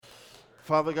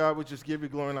Father God, we just give you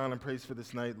glory and honor and praise for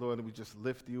this night, Lord, and we just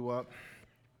lift you up.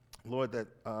 Lord, that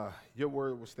your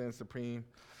word will stand supreme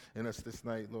in us this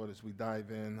night, Lord, as we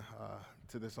dive in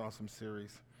to this awesome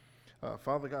series.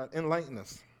 Father God, enlighten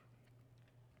us.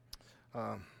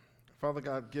 Father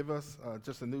God, give us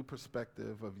just a new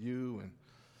perspective of you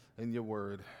and your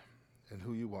word and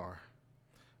who you are.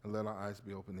 And let our eyes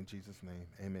be open in Jesus' name.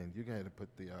 Amen. You go ahead and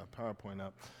put the PowerPoint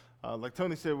up. Like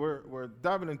Tony said, we're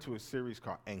diving into a series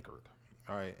called Anchored.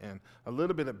 All right, and a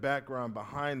little bit of background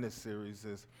behind this series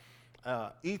is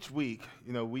each week,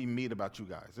 we meet about you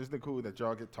guys. Isn't it cool that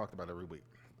y'all get talked about every week?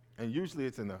 And usually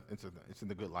it's in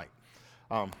the good light.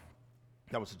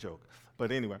 That was a joke,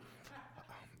 but anyway.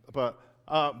 But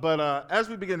as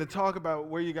we begin to talk about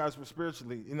where you guys were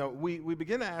spiritually, we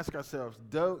begin to ask ourselves: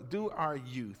 Do our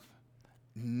youth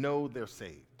know they're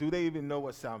saved? Do they even know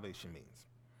what salvation means?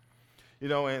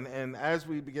 And as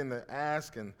we begin to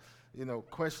ask and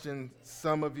question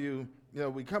some of you,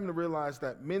 we come to realize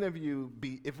that many of you,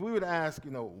 if we would ask,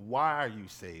 why are you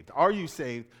saved? Are you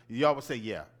saved? Y'all would say,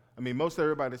 yeah. I mean, most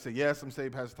everybody say, yes, I'm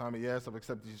saved, Pastor Tommy, yes, I've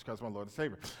accepted Jesus Christ, my Lord and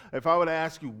Savior. If I were to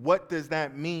ask you, what does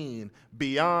that mean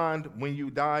beyond when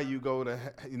you die, you go to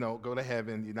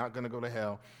heaven, you're not going to go to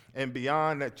hell, and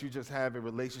beyond that, you just have a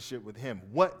relationship with him?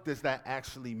 What does that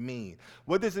actually mean?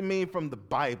 What does it mean from the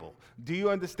Bible? Do you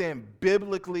understand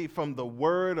biblically from the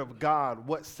Word of God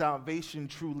what salvation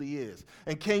truly is?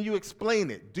 And can you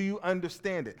explain it? Do you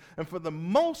understand it? And for the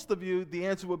most of you, the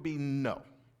answer would be no.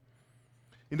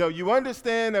 You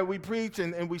understand that we preach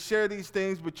and we share these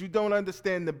things, but you don't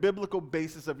understand the biblical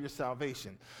basis of your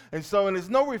salvation. And there's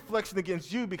no reflection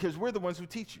against you because we're the ones who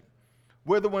teach you.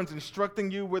 We're the ones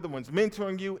instructing you. We're the ones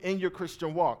mentoring you in your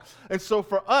Christian walk. And so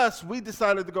for us, we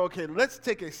decided to go, okay, let's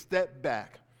take a step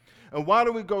back. And why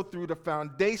don't we go through the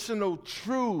foundational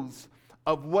truths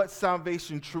of what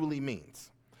salvation truly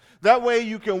means? That way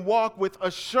you can walk with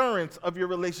assurance of your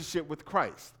relationship with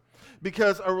Christ.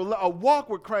 Because a walk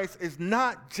with Christ is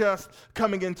not just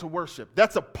coming into worship.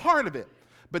 That's a part of it,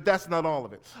 but that's not all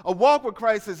of it. A walk with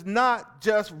Christ is not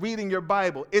just reading your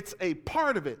Bible. It's a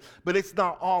part of it, but it's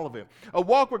not all of it. A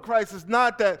walk with Christ is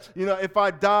not that, if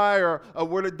I die or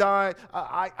were to die,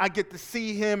 I get to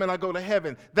see him and I go to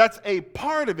heaven. That's a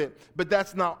part of it, but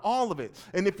that's not all of it.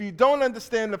 And if you don't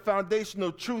understand the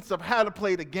foundational truths of how to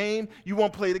play the game, you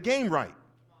won't play the game right.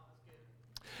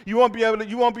 You won't be able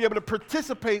to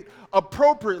participate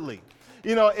appropriately.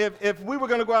 If we were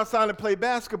going to go outside and play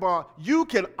basketball, you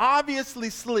can obviously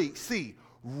see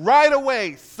right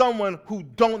away someone who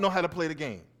don't know how to play the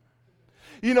game.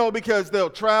 Because they'll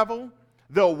travel,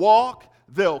 they'll walk,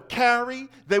 they'll carry,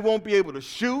 they won't be able to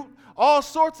shoot, all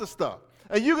sorts of stuff.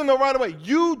 And you can know right away,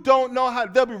 you don't know how,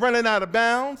 they'll be running out of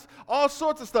bounds, all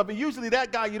sorts of stuff. And usually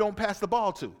that guy you don't pass the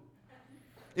ball to.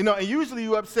 And usually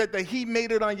you're upset that he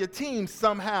made it on your team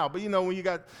somehow. But when you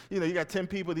got 10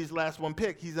 people, these last one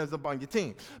pick, he ends up on your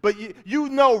team. But you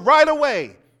know right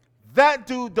away, that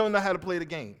dude don't know how to play the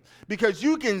game. Because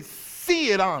you can see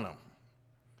it on him.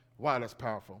 Wow, that's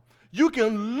powerful. You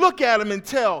can look at him and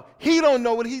tell he don't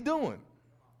know what he's doing.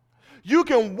 You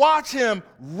can watch him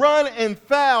run and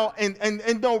foul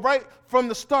and know right from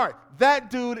the start, that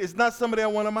dude is not somebody I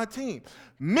want on my team.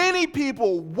 Many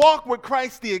people walk with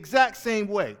Christ the exact same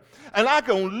way. And I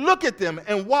can look at them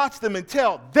and watch them and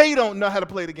tell they don't know how to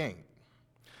play the game.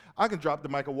 I can drop the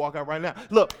mic and walk out right now.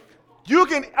 Look, you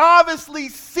can obviously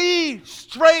see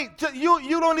straight.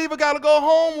 You don't even got to go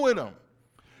home with them.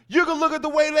 You can look at the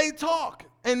way they talk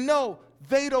and know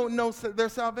they don't know their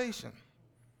salvation.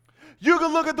 You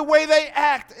can look at the way they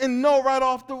act and know right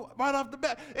off the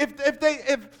bat.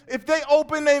 If they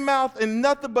open their mouth and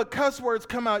nothing but cuss words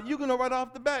come out, you can know right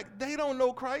off the bat they don't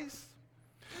know Christ.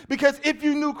 Because if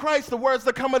you knew Christ, the words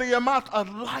that come out of your mouth are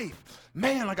life.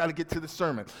 Man, I got to get to the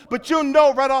sermon. But you'll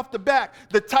know right off the bat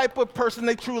the type of person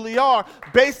they truly are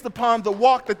based upon the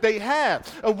walk that they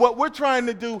have. And what we're trying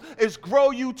to do is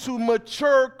grow you to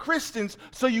mature Christians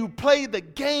so you play the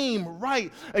game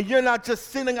right. And you're not just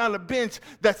sitting on a bench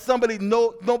that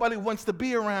nobody wants to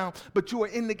be around, but you are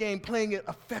in the game playing it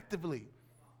effectively.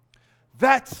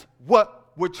 That's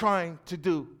what we're trying to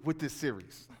do with this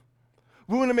series.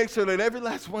 We want to make sure that every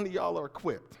last one of y'all are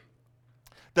equipped.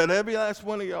 That every last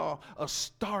one of y'all are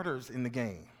starters in the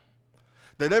game.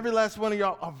 That every last one of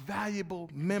y'all are valuable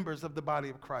members of the body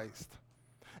of Christ.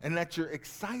 And that you're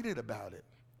excited about it.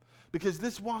 Because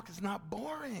this walk is not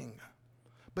boring,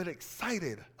 but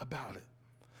excited about it.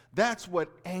 That's what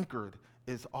Anchored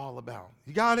is all about.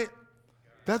 You got it?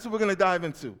 That's what we're going to dive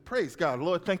into. Praise God.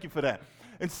 Lord, thank you for that.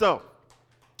 And so,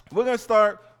 we're going to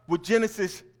start with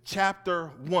Genesis chapter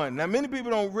 1. Now, many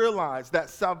people don't realize that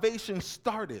salvation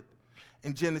started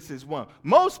in Genesis 1.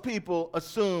 Most people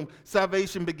assume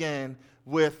salvation began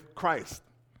with Christ,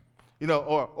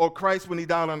 or Christ when he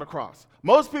died on the cross.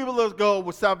 Most people go,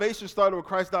 well, salvation started when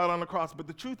Christ died on the cross, but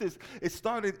the truth is, it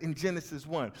started in Genesis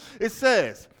 1. It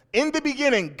says, in the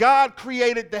beginning, God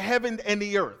created the heaven and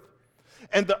the earth.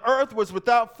 And the earth was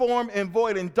without form and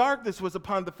void, and darkness was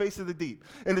upon the face of the deep.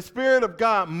 And the Spirit of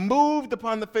God moved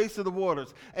upon the face of the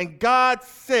waters. And God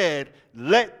said,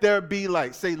 let there be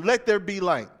light. Say, let there be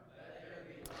light.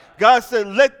 God said,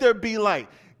 let there be light.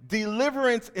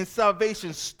 Deliverance and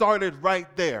salvation started right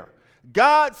there.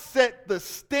 God set the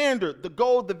standard, the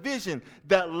goal, the vision,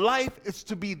 that life is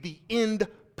to be the end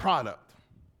product.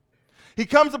 He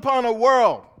comes upon a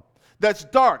world that's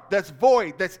dark, that's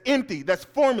void, that's empty, that's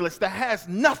formless, that has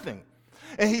nothing.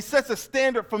 And he sets a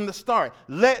standard from the start.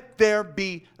 Let there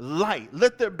be light.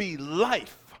 Let there be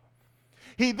life.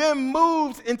 He then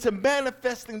moves into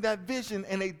manifesting that vision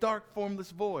in a dark,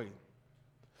 formless void.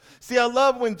 See, I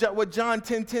love what John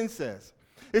 10:10 says.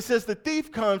 It says, the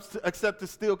thief comes to except to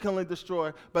steal, kill, and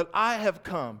destroy, but I have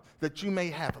come that you may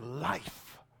have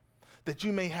life, that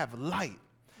you may have light.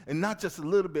 And not just a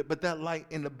little bit, but that light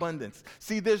in abundance.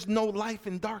 See, there's no life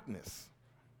in darkness.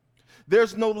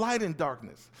 There's no light in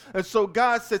darkness. And so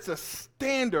God sets a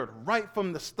standard right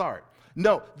from the start.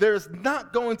 No, there's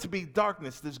not going to be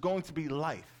darkness. There's going to be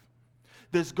life.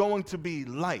 There's going to be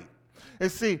light.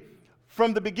 And see,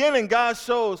 from the beginning, God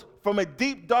shows from a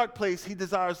deep, dark place, he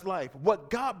desires life. What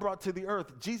God brought to the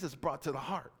earth, Jesus brought to the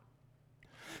heart.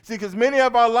 See, because many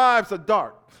of our lives are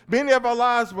dark. Many of our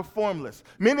lives were formless.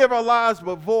 Many of our lives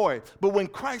were void. But when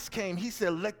Christ came, he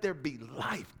said, let there be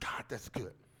life. God, that's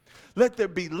good. Let there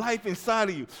be life inside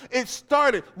of you. It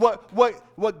started,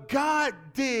 what God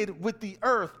did with the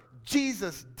earth,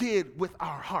 Jesus did with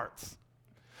our hearts.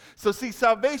 So see,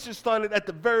 salvation started at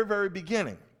the very, very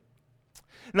beginning.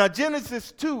 Now,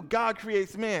 Genesis 2, God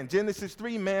creates man. Genesis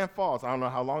 3, man falls. I don't know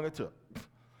how long it took.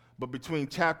 But between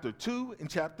chapter 2 and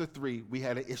chapter 3, we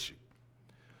had an issue.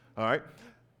 All right?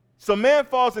 So man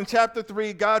falls in chapter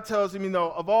 3. God tells him,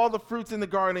 of all the fruits in the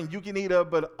garden, you can eat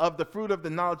of, but of the fruit of the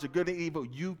knowledge of good and evil,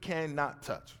 you cannot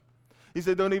touch. He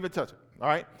said, don't even touch it. All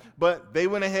right? But they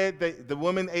went ahead. The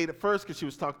woman ate it first because she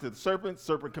was talking to the serpent.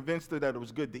 Serpent convinced her that it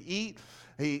was good to eat.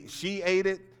 She ate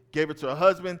it. Gave it to her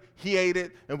husband, he ate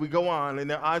it, and we go on, and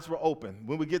their eyes were open.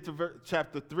 When we get to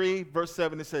chapter 3, verse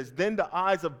 7, it says, then the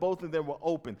eyes of both of them were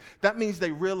open. That means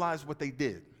they realized what they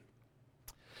did.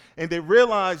 And they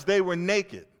realized they were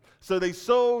naked. So they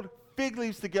sewed fig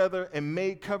leaves together and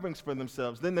made coverings for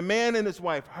themselves. Then the man and his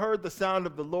wife heard the sound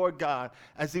of the Lord God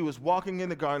as he was walking in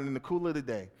the garden in the cool of the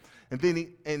day.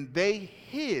 And they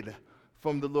hid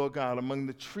from the Lord God among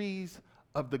the trees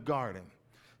of the garden.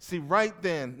 See, right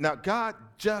then, now God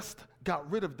just got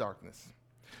rid of darkness.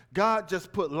 God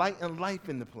just put light and life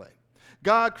into play.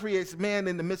 God creates man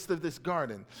in the midst of this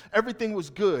garden. Everything was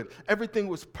good. Everything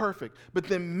was perfect. But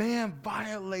then man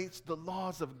violates the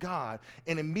laws of God,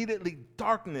 and immediately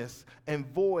darkness and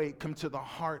void come to the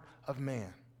heart of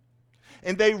man.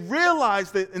 And they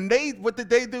realized that, and what did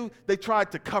they do? They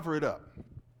tried to cover it up.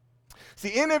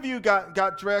 See, any of you got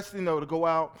dressed, to go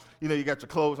out. You got your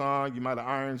clothes on. You might have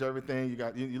ironed everything.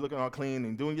 You're looking all clean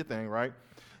and doing your thing, right?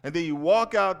 And then you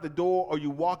walk out the door, or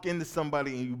you walk into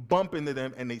somebody and you bump into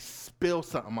them and they spill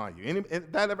something on you.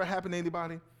 That ever happened to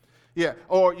anybody? Yeah.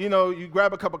 Or, you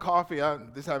grab a cup of coffee.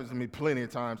 This happens to me plenty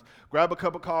of times. Grab a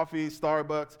cup of coffee,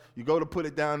 Starbucks. You go to put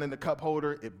it down in the cup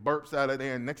holder. It burps out of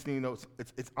there, and next thing you know,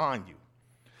 it's on you.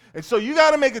 And so you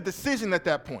got to make a decision at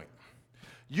that point.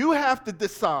 You have to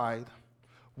decide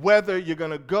whether you're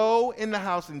going to go in the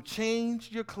house and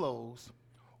change your clothes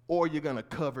or you're going to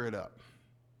cover it up.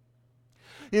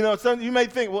 You may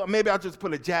think, well, maybe I'll just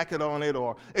put a jacket on it,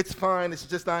 or it's fine, it's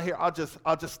just down here, I'll just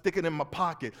stick it in my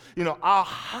pocket. I'll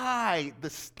hide the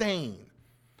stain.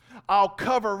 I'll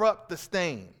cover up the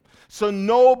stain so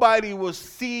nobody will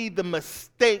see the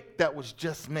mistake that was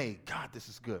just made. God, this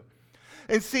is good.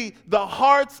 And see, the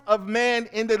hearts of man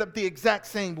ended up the exact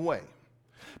same way.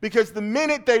 Because the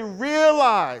minute they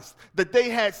realized that they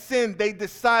had sinned, they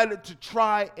decided to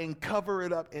try and cover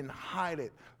it up and hide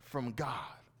it from God.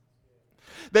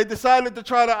 They decided to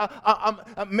try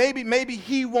to, maybe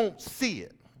he won't see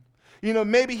it.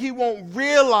 Maybe he won't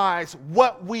realize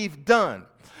what we've done.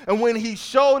 And when he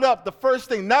showed up, the first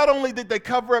thing, not only did they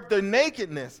cover up their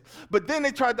nakedness, but then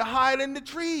they tried to hide in the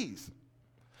trees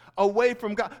away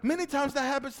from God. Many times that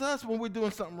happens to us when we're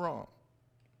doing something wrong.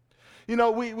 We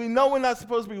know we're not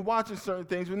supposed to be watching certain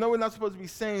things. We know we're not supposed to be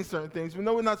saying certain things. We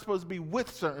know we're not supposed to be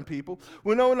with certain people.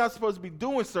 We know we're not supposed to be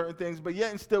doing certain things, but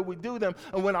yet and still we do them.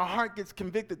 And when our heart gets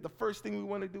convicted, the first thing we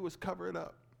want to do is cover it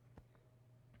up.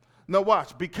 Now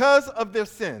watch. Because of their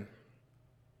sin,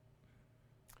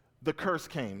 the curse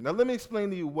came. Now let me explain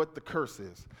to you what the curse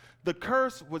is. The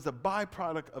curse was a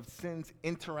byproduct of sin's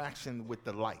interaction with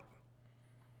the light.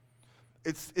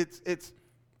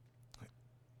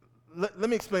 Let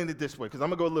me explain it this way, because I'm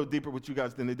going to go a little deeper with you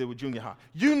guys than they did with junior high.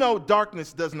 You know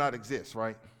darkness does not exist,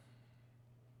 right?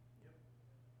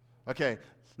 Okay,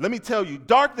 let me tell you,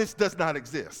 darkness does not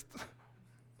exist.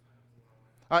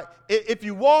 All right, if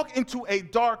you walk into a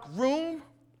dark room,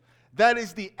 that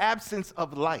is the absence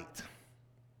of light.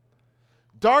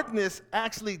 Darkness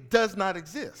actually does not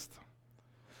exist.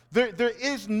 There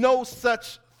is no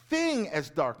such thing as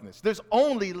darkness. There's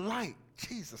only light.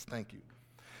 Jesus, thank you.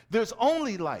 There's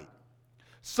only light.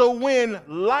 So when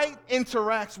light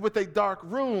interacts with a dark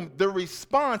room, the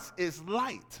response is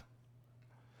light.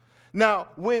 Now,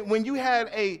 when you had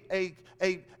a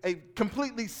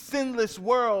completely sinless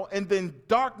world and then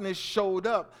darkness showed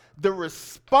up, the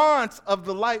response of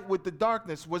the light with the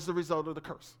darkness was the result of the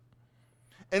curse.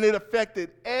 And it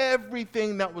affected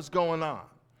everything that was going on,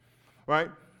 right?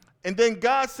 And then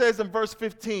God says in verse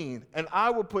 15, and I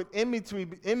will put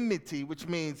enmity, which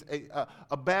means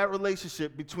a bad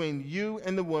relationship between you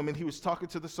and the woman. He was talking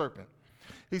to the serpent.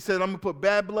 He said, I'm going to put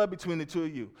bad blood between the two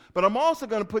of you. But I'm also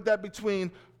going to put that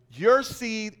between your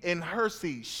seed and her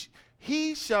seed.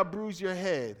 He shall bruise your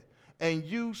head, and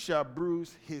you shall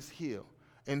bruise his heel.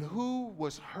 And who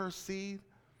was her seed?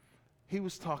 He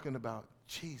was talking about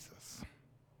Jesus.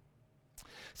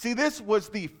 See, this was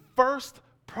the first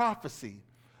prophecy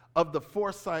of the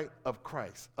foresight of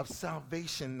Christ, of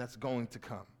salvation that's going to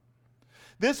come.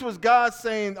 This was God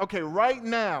saying, okay, right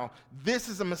now, this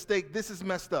is a mistake, this is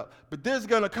messed up, but there's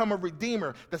going to come a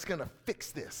Redeemer that's going to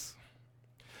fix this.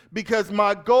 Because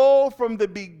my goal from the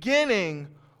beginning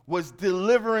was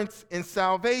deliverance and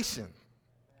salvation.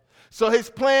 So his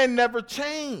plan never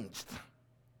changed.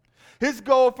 His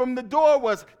goal from the door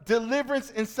was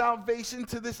deliverance and salvation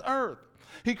to this earth.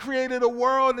 He created a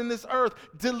world in this earth,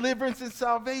 deliverance and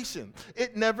salvation.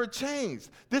 It never changed.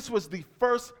 This was the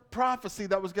first prophecy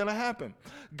that was going to happen.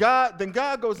 Then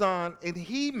God goes on and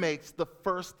he makes the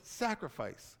first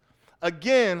sacrifice.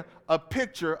 Again, a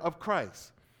picture of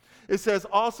Christ. It says,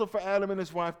 also for Adam and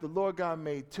his wife, the Lord God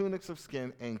made tunics of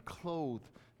skin and clothed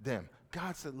them.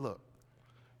 God said, look,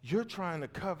 you're trying to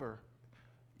cover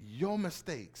your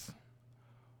mistakes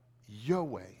your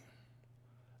way.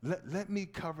 Let me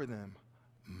cover them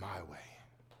my way.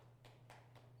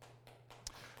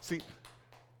 See,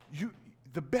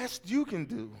 the best you can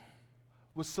do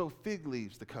was sew fig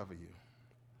leaves to cover you.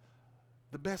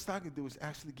 The best I can do is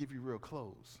actually give you real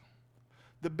clothes.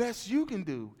 The best you can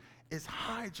do is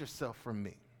hide yourself from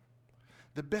me.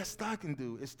 The best I can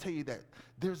do is tell you that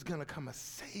there's going to come a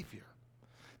Savior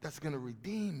that's going to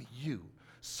redeem you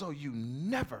so you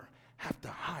never have to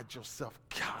hide yourself.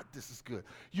 God, this is good.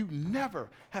 You never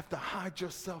have to hide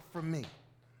yourself from me.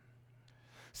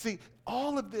 See,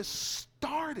 all of this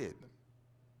started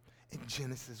in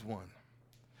Genesis 1.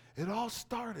 It all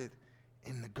started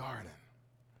in the garden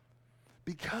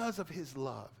because of his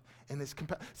love and his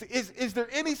compassion. See, is there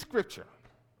any scripture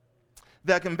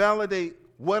that can validate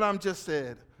what I'm just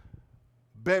said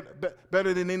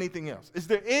better than anything else? Is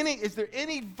there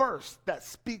any verse that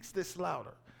speaks this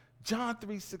louder? John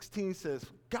 3:16 says,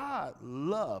 God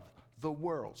loved the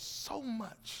world so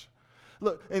much.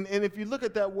 Look, and if you look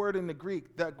at that word in the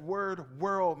Greek, that word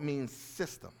world means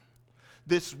system.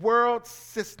 This world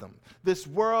system, this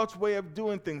world's way of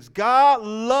doing things. God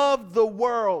loved the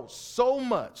world so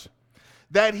much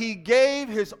that he gave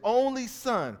his only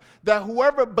son, that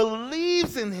whoever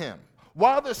believes in him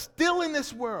while they're still in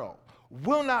this world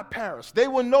will not perish. They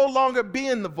will no longer be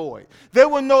in the void. They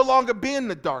will no longer be in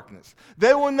the darkness.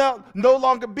 They will no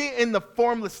longer be in the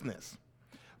formlessness,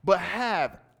 but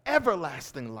have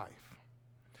everlasting life.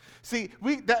 See,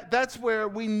 that's where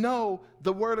we know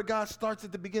the word of God starts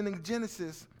at the beginning of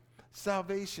Genesis,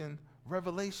 salvation,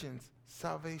 Revelations,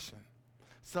 salvation.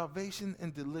 Salvation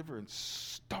and deliverance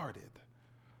started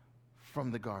from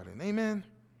the garden. Amen?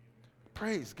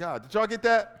 Praise God. Did y'all get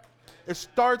that? It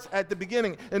starts at the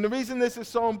beginning. And the reason this is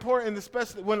so important,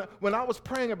 especially when I was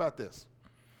praying about this,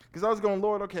 because I was going,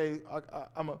 Lord, okay,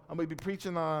 I'm going to be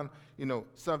preaching on,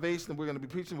 salvation. We're going to be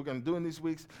preaching. We're going to do in these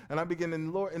weeks. And I began, and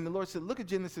the Lord said, look at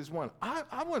Genesis 1.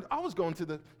 I was going to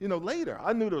the, later.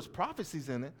 I knew there was prophecies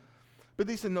in it. But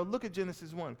he said, no, look at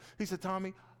Genesis 1. He said,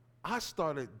 Tommy, I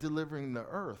started delivering the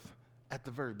earth at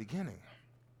the very beginning.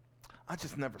 I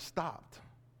just never stopped.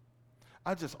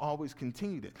 I just always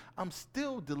continued it. I'm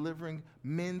still delivering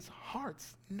men's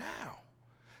hearts now.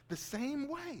 The same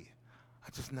way. I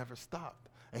just never stopped.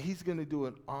 And he's going to do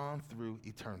it on through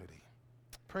eternity.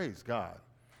 Praise God.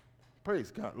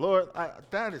 Praise God. Lord,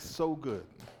 that is so good.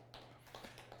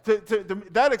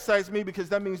 That excites me because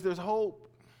that means there's hope.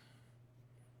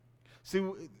 See,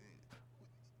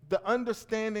 the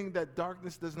understanding that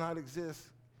darkness does not exist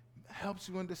helps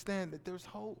you understand that there's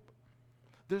hope.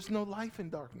 There's no life in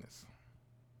darkness.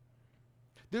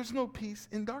 There's no peace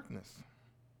in darkness.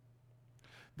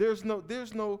 There's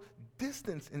no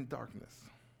distance in darkness.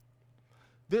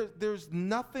 There's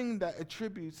nothing that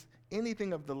attributes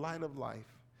anything of the light of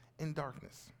life in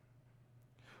darkness.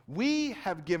 We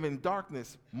have given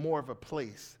darkness more of a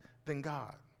place than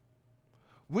God.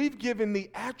 We've given the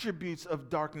attributes of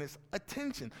darkness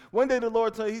attention. One day the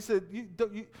Lord told me, he said,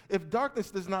 if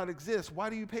darkness does not exist, why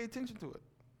do you pay attention to it?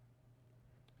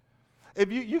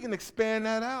 If you can expand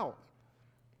that out.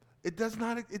 It does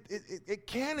not, it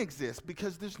can exist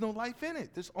because there's no life in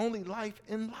it. There's only life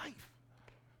in life.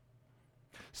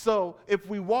 So if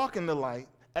we walk in the light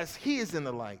as he is in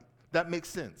the light, that makes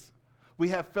sense. We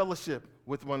have fellowship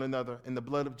with one another, and the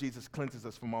blood of Jesus cleanses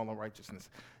us from all unrighteousness.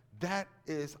 That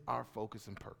is our focus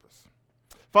and purpose.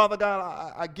 Father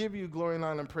God, I give you glory and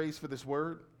honor and praise for this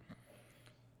word.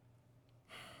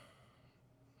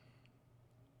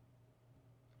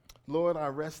 Lord, I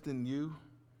rest in you.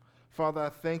 Father, I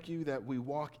thank you that we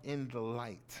walk in the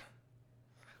light.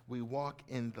 We walk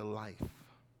in the life.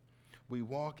 We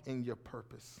walk in your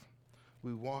purpose.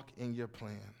 We walk in your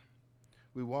plan.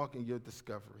 We walk in your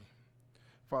discovery.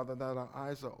 Father, that our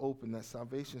eyes are open, that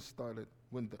salvation started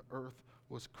when the earth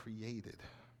was created.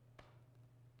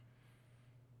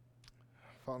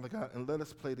 Father God, and let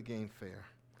us play the game fair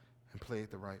and play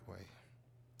it the right way.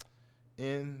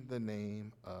 In the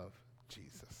name of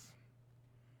Jesus.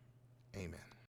 Amen.